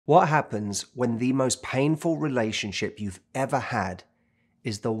What happens when the most painful relationship you've ever had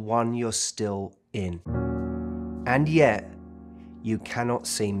is the one you're still in? And yet, you cannot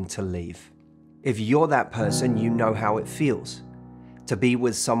seem to leave. If you're that person, you know how it feels to be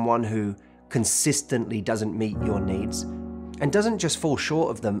with someone who consistently doesn't meet your needs and doesn't just fall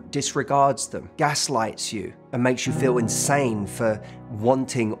short of them, disregards them, gaslights you, and makes you feel insane for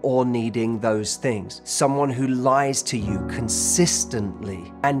wanting or needing those things. Someone who lies to you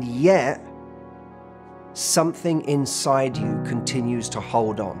consistently, and yet something inside you continues to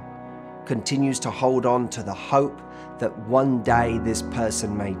hold on to the hope that one day this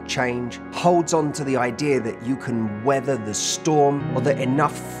person may change, holds on to the idea that you can weather the storm, or that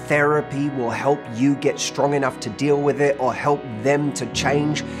enough therapy will help you get strong enough to deal with it, or help them to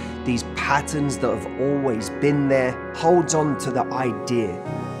change these patterns that have always been there, holds on to the idea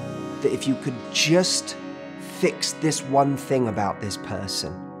that if you could just fix this one thing about this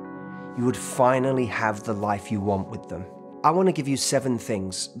person, you would finally have the life you want with them. I want to give you 7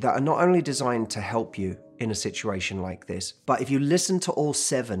 things that are not only designed to help you in a situation like this, but if you listen to all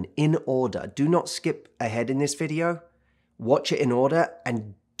 7 in order, do not skip ahead in this video, watch it in order,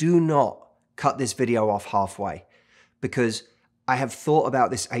 and do not cut this video off halfway, because I have thought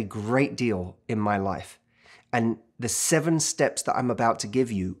about this a great deal in my life. And the 7 steps that I'm about to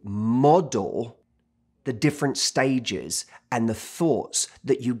give you model the different stages and the thoughts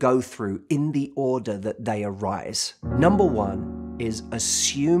that you go through in the order that they arise. Number 1 is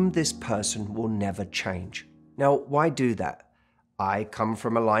assume this person will never change. Now, why do that? I come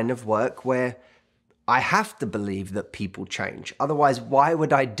from a line of work where I have to believe that people change. Otherwise, why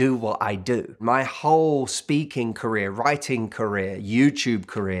would I do what I do? My whole speaking career, writing career, YouTube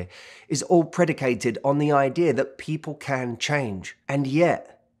career is all predicated on the idea that people can change. And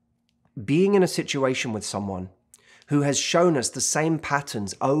yet, being in a situation with someone who has shown us the same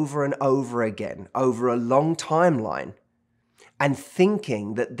patterns over and over again over a long timeline, and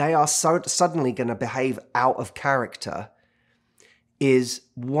thinking that they are suddenly going to behave out of character, is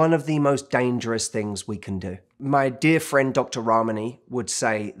one of the most dangerous things we can do. My dear friend Dr. Ramani would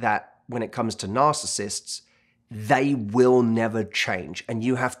say that when it comes to narcissists, they will never change, and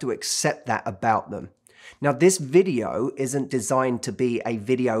you have to accept that about them. Now, this video isn't designed to be a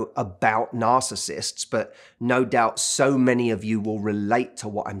video about narcissists, but no doubt so many of you will relate to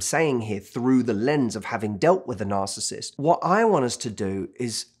what I'm saying here through the lens of having dealt with a narcissist. What I want us to do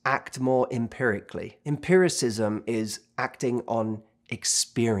is act more empirically. Empiricism is acting on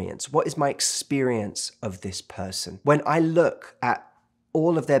experience. What is my experience of this person? When I look at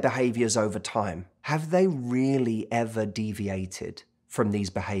all of their behaviors over time, have they really ever deviated from these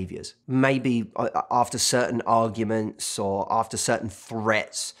behaviors? Maybe after certain arguments or after certain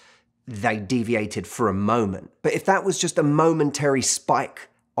threats, they deviated for a moment. But if that was just a momentary spike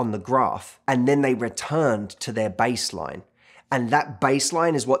on the graph, and then they returned to their baseline, and that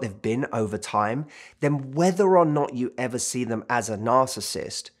baseline is what they've been over time, then whether or not you ever see them as a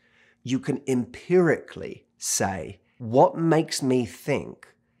narcissist, you can empirically say, what makes me think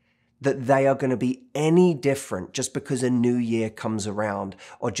that they are going to be any different just because a new year comes around,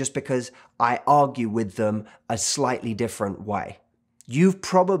 or just because I argue with them a slightly different way? You've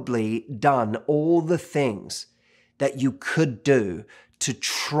probably done all the things that you could do to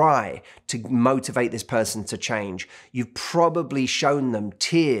try to motivate this person to change. You've probably shown them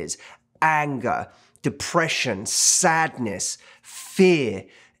tears, anger, depression, sadness, fear,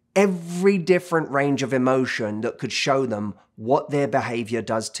 every different range of emotion that could show them what their behavior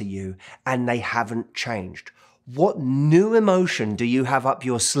does to you, and they haven't changed. What new emotion do you have up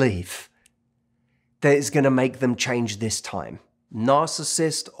your sleeve that is going to make them change this time?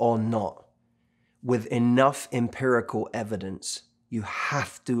 Narcissist or not, with enough empirical evidence, you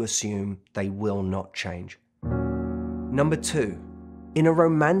have to assume they will not change. Number 2, in a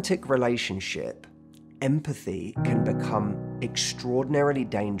romantic relationship, empathy can become extraordinarily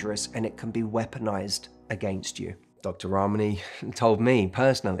dangerous, and it can be weaponized against you. Dr. Ramani told me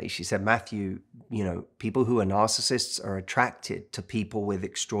personally, she said, Matthew, people who are narcissists are attracted to people with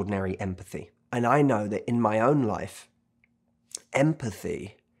extraordinary empathy. And I know that in my own life,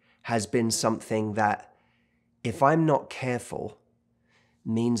 empathy has been something that, if I'm not careful,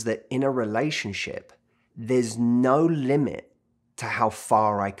 means that in a relationship, there's no limit to how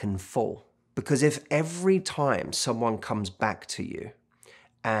far I can fall. Because if every time someone comes back to you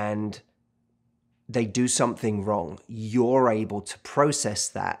and they do something wrong, you're able to process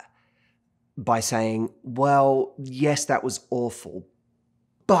that by saying, well, yes, that was awful,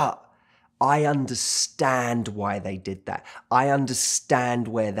 but I understand why they did that. I understand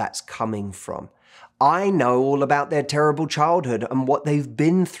where that's coming from. I know all about their terrible childhood and what they've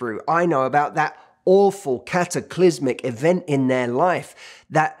been through. I know about that awful cataclysmic event in their life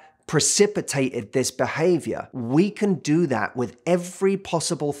that precipitated this behavior. We can do that with every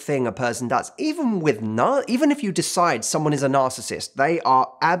possible thing a person does. Even if you decide someone is a narcissist, they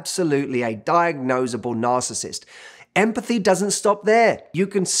are absolutely a diagnosable narcissist. Empathy doesn't stop there. You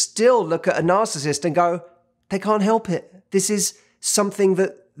can still look at a narcissist and go, they can't help it. This is something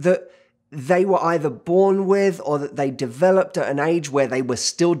that they were either born with or that they developed at an age where they were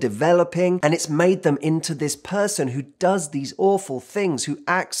still developing, and it's made them into this person who does these awful things, who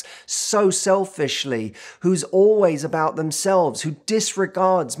acts so selfishly, who's always about themselves, who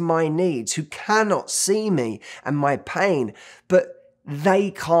disregards my needs, who cannot see me and my pain, but they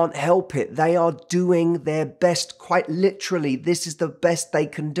can't help it. They are doing their best. Quite literally, this is the best they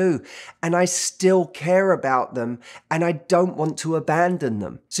can do. And I still care about them and I don't want to abandon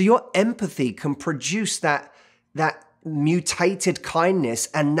them. So your empathy can produce that mutated kindness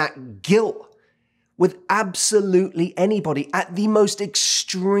and that guilt with absolutely anybody at the most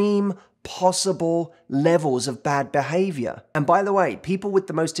extreme possible levels of bad behavior. And by the way, people with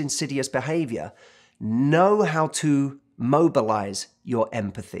the most insidious behavior know how to mobilize your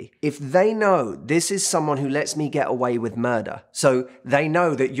empathy. If they know this is someone who lets me get away with murder, so they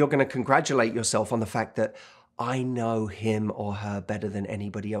know that you're going to congratulate yourself on the fact that I know him or her better than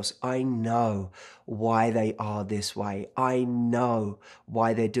anybody else. I know why they are this way. I know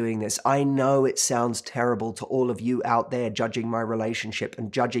why they're doing this. I know it sounds terrible to all of you out there judging my relationship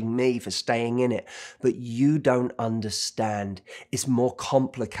and judging me for staying in it, but you don't understand. It's more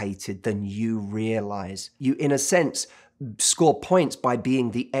complicated than you realize. You, in a sense, score points by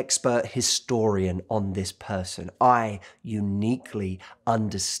being the expert historian on this person. I uniquely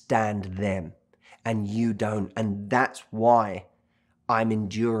understand them and you don't. And that's why I'm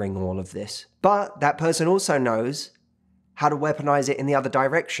enduring all of this. But that person also knows how to weaponize it in the other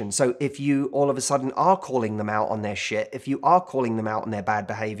direction. So if you all of a sudden are calling them out on their shit, if you are calling them out on their bad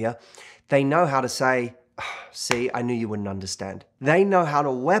behavior, they know how to say, see, I knew you wouldn't understand. They know how to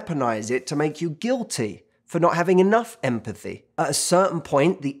weaponize it to make you guilty for not having enough empathy. At a certain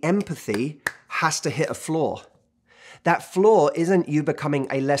point, the empathy has to hit a floor. That floor isn't you becoming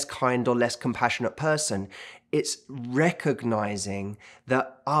a less kind or less compassionate person. It's recognizing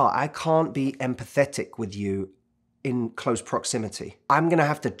that, I can't be empathetic with you in close proximity. I'm gonna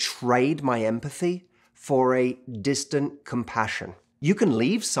have to trade my empathy for a distant compassion. You can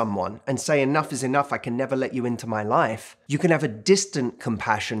leave someone and say, enough is enough, I can never let you into my life. You can have a distant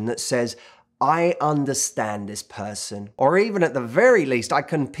compassion that says, I understand this person, or even at the very least, I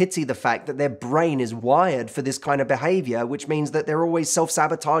can pity the fact that their brain is wired for this kind of behavior, which means that they're always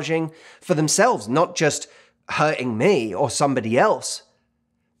self-sabotaging for themselves, not just hurting me or somebody else,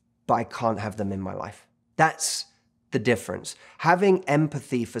 but I can't have them in my life. That's the difference. Having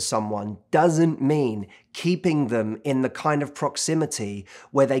empathy for someone doesn't mean keeping them in the kind of proximity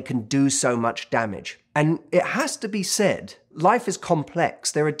where they can do so much damage. And it has to be said, life is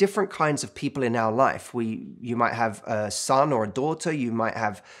complex. There are different kinds of people in our life. You might have a son or a daughter, you might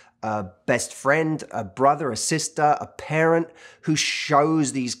have a best friend, a brother, a sister, a parent who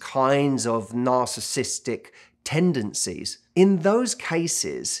shows these kinds of narcissistic tendencies. In those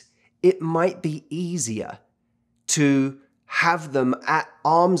cases, it might be easier to have them at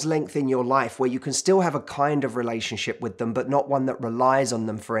arm's length in your life where you can still have a kind of relationship with them, but not one that relies on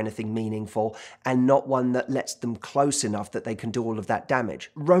them for anything meaningful and not one that lets them close enough that they can do all of that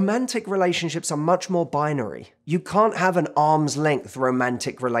damage. Romantic relationships are much more binary. You can't have an arm's length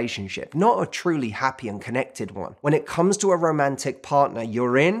romantic relationship, not a truly happy and connected one. When it comes to a romantic partner,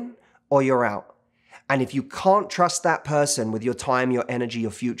 you're in or you're out. And if you can't trust that person with your time, your energy,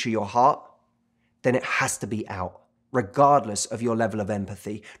 your future, your heart, then it has to be out. Regardless of your level of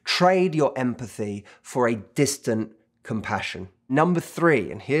empathy. Trade your empathy for a distant compassion. Number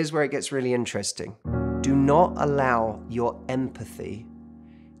 3, and here's where it gets really interesting. Do not allow your empathy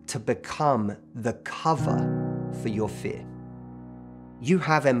to become the cover for your fear. You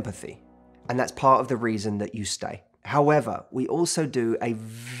have empathy, and that's part of the reason that you stay. However, we also do a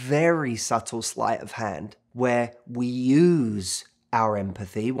very subtle sleight of hand where we use our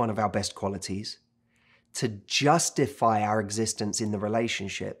empathy, one of our best qualities, to justify our existence in the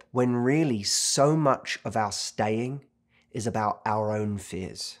relationship when really so much of our staying is about our own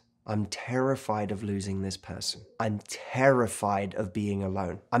fears. I'm terrified of losing this person. I'm terrified of being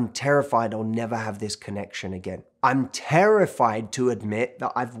alone. I'm terrified I'll never have this connection again. I'm terrified to admit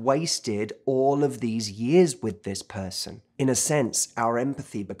that I've wasted all of these years with this person. In a sense, our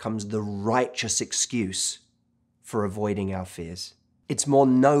empathy becomes the righteous excuse for avoiding our fears. It's more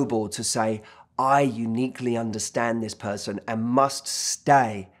noble to say, I uniquely understand this person and must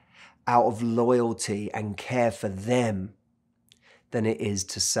stay out of loyalty and care for them than it is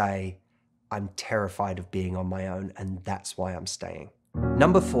to say, I'm terrified of being on my own and that's why I'm staying.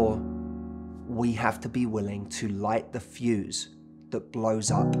 Number 4, we have to be willing to light the fuse that blows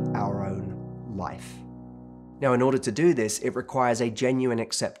up our own life. Now, in order to do this, it requires a genuine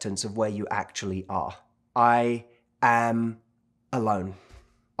acceptance of where you actually are. I am alone.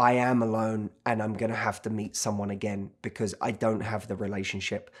 I am alone and I'm going to have to meet someone again because I don't have the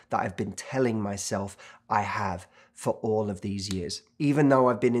relationship that I've been telling myself I have for all of these years. Even though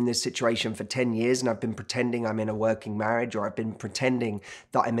I've been in this situation for 10 years and I've been pretending I'm in a working marriage, or I've been pretending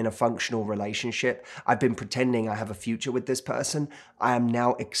that I'm in a functional relationship, I've been pretending I have a future with this person, I am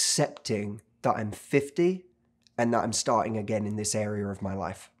now accepting that I'm 50 and that I'm starting again in this area of my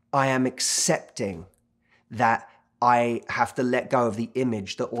life. I am accepting that I have to let go of the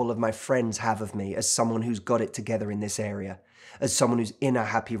image that all of my friends have of me as someone who's got it together in this area, as someone who's in a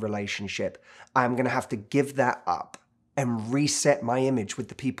happy relationship. I'm going to have to give that up and reset my image with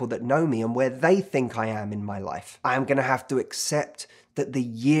the people that know me and where they think I am in my life. I'm going to have to accept that the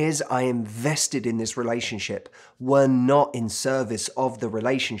years I invested in this relationship were not in service of the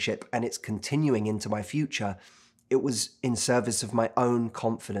relationship and it's continuing into my future. It was in service of my own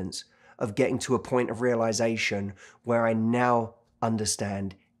confidence, of getting to a point of realization where I now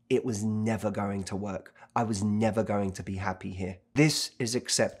understand it was never going to work. I was never going to be happy here. This is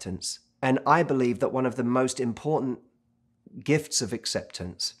acceptance. And I believe that one of the most important gifts of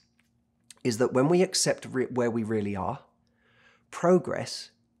acceptance is that when we accept where we really are,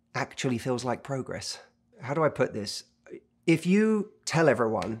 progress actually feels like progress. How do I put this? If you tell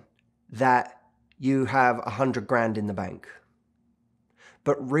everyone that you have 100 grand in the bank,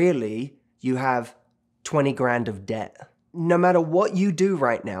 but really you have 20 grand of debt, no matter what you do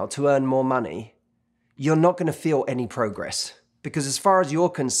right now to earn more money, you're not going to feel any progress. Because as far as you're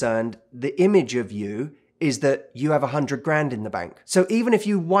concerned, the image of you is that you have 100 grand in the bank. So even if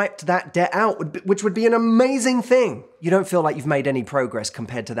you wiped that debt out, which would be an amazing thing, you don't feel like you've made any progress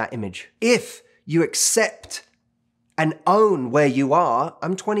compared to that image. If you accept and own where you are,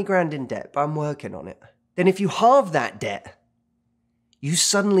 I'm 20 grand in debt, but I'm working on it. Then if you halve that debt, you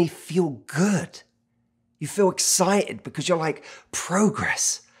suddenly feel good. You feel excited because you're like,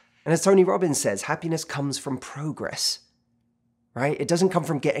 progress. And as Tony Robbins says, happiness comes from progress, right? It doesn't come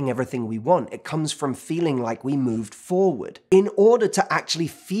from getting everything we want. It comes from feeling like we moved forward. In order to actually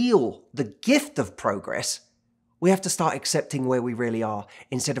feel the gift of progress, we have to start accepting where we really are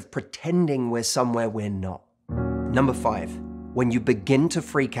instead of pretending we're somewhere we're not. Number 5, when you begin to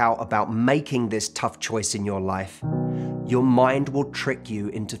freak out about making this tough choice in your life, your mind will trick you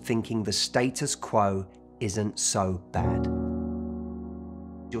into thinking the status quo isn't so bad.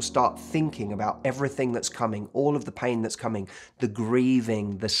 You'll start thinking about everything that's coming, all of the pain that's coming, the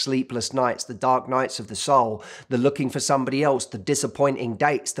grieving, the sleepless nights, the dark nights of the soul, the looking for somebody else, the disappointing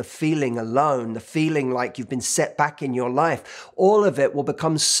dates, the feeling alone, the feeling like you've been set back in your life. All of it will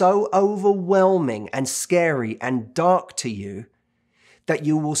become so overwhelming and scary and dark to you that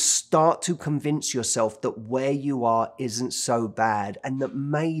you will start to convince yourself that where you are isn't so bad and that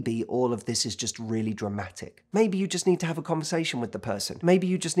maybe all of this is just really dramatic. Maybe you just need to have a conversation with the person. Maybe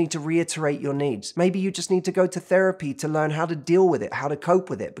you just need to reiterate your needs. Maybe you just need to go to therapy to learn how to deal with it, how to cope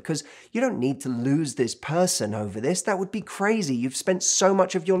with it, because you don't need to lose this person over this. That would be crazy. You've spent so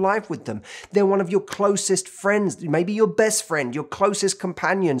much of your life with them. They're one of your closest friends, maybe your best friend, your closest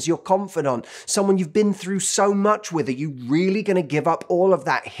companions, your confidant, someone you've been through so much with. Are you really going to give up all of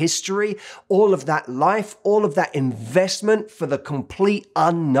that history, all of that life, all of that investment for the complete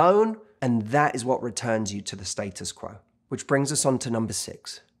unknown? And that is what returns you to the status quo. Which brings us on to number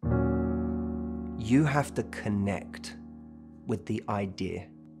 6. You have to connect with the idea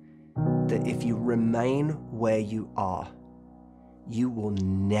that if you remain where you are, you will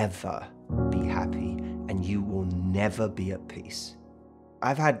never be happy and you will never be at peace.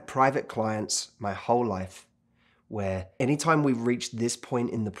 I've had private clients my whole life where anytime we've reached this point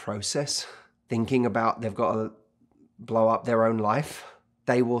in the process, thinking about they've got to blow up their own life,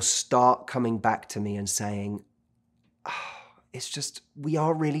 they will start coming back to me and saying, it's just, we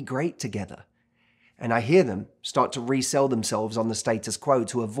are really great together. And I hear them start to resell themselves on the status quo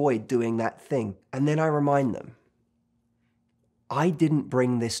to avoid doing that thing. And then I remind them, I didn't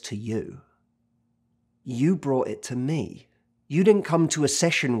bring this to you. You brought it to me. You didn't come to a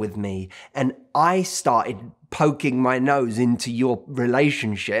session with me and I started poking my nose into your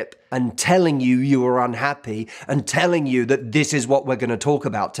relationship and telling you you were unhappy and telling you that this is what we're going to talk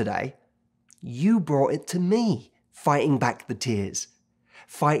about today. You brought it to me, fighting back the tears,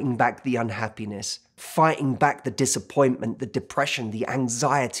 fighting back the unhappiness, fighting back the disappointment, the depression, the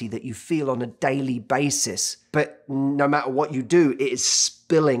anxiety that you feel on a daily basis. But no matter what you do, it is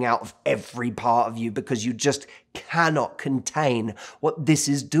spilling out of every part of you because you just cannot contain what this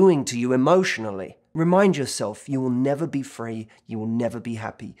is doing to you emotionally. Remind yourself, you will never be free, you will never be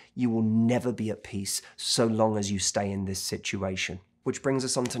happy, you will never be at peace so long as you stay in this situation. Which brings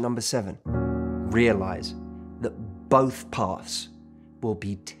us on to number 7. Realize that both paths will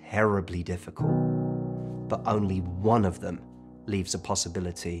be terribly difficult, but only one of them leaves a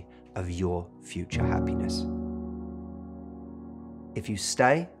possibility of your future happiness. If you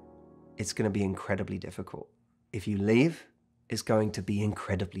stay, it's going to be incredibly difficult. If you leave, it's going to be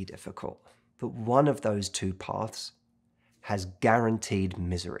incredibly difficult. But one of those two paths has guaranteed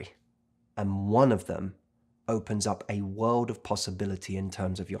misery, and one of them opens up a world of possibility in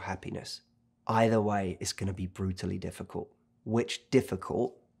terms of your happiness. Either way, it's going to be brutally difficult. Which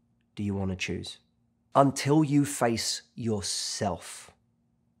difficult do you want to choose? Until you face yourself,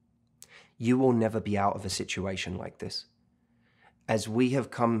 you will never be out of a situation like this. As we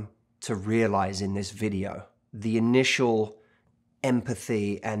have come to realize in this video, the initial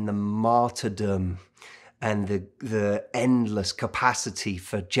empathy and the martyrdom and the endless capacity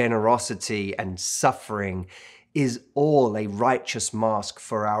for generosity and suffering is all a righteous mask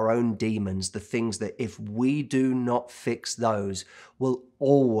for our own demons, the things that if we do not fix those will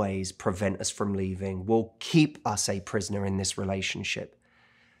always prevent us from leaving, will keep us a prisoner in this relationship.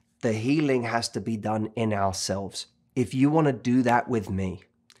 The healing has to be done in ourselves. If you want to do that with me,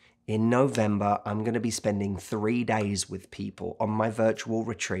 in November, I'm going to be spending 3 days with people on my virtual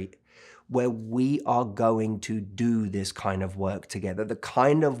retreat where we are going to do this kind of work together, the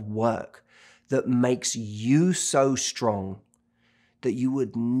kind of work that makes you so strong that you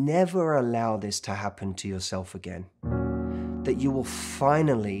would never allow this to happen to yourself again. That you will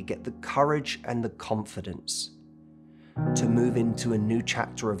finally get the courage and the confidence to move into a new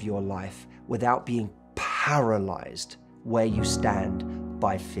chapter of your life without being paralyzed where you stand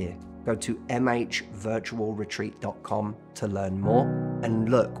by fear. Go to mhvirtualretreat.com to learn more. And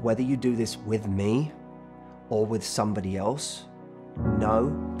look, whether you do this with me or with somebody else,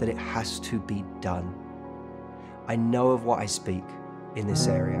 know that it has to be done. I know of what I speak in this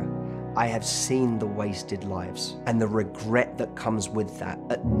area. I have seen the wasted lives and the regret that comes with that,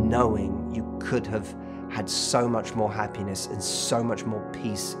 at knowing you could have had so much more happiness and so much more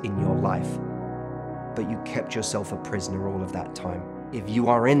peace in your life, but you kept yourself a prisoner all of that time. If you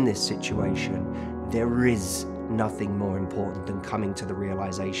are in this situation, there is nothing more important than coming to the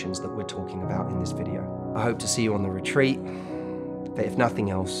realizations that we're talking about in this video. I hope to see you on the retreat. But if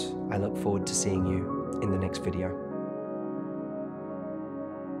nothing else, I look forward to seeing you in the next video.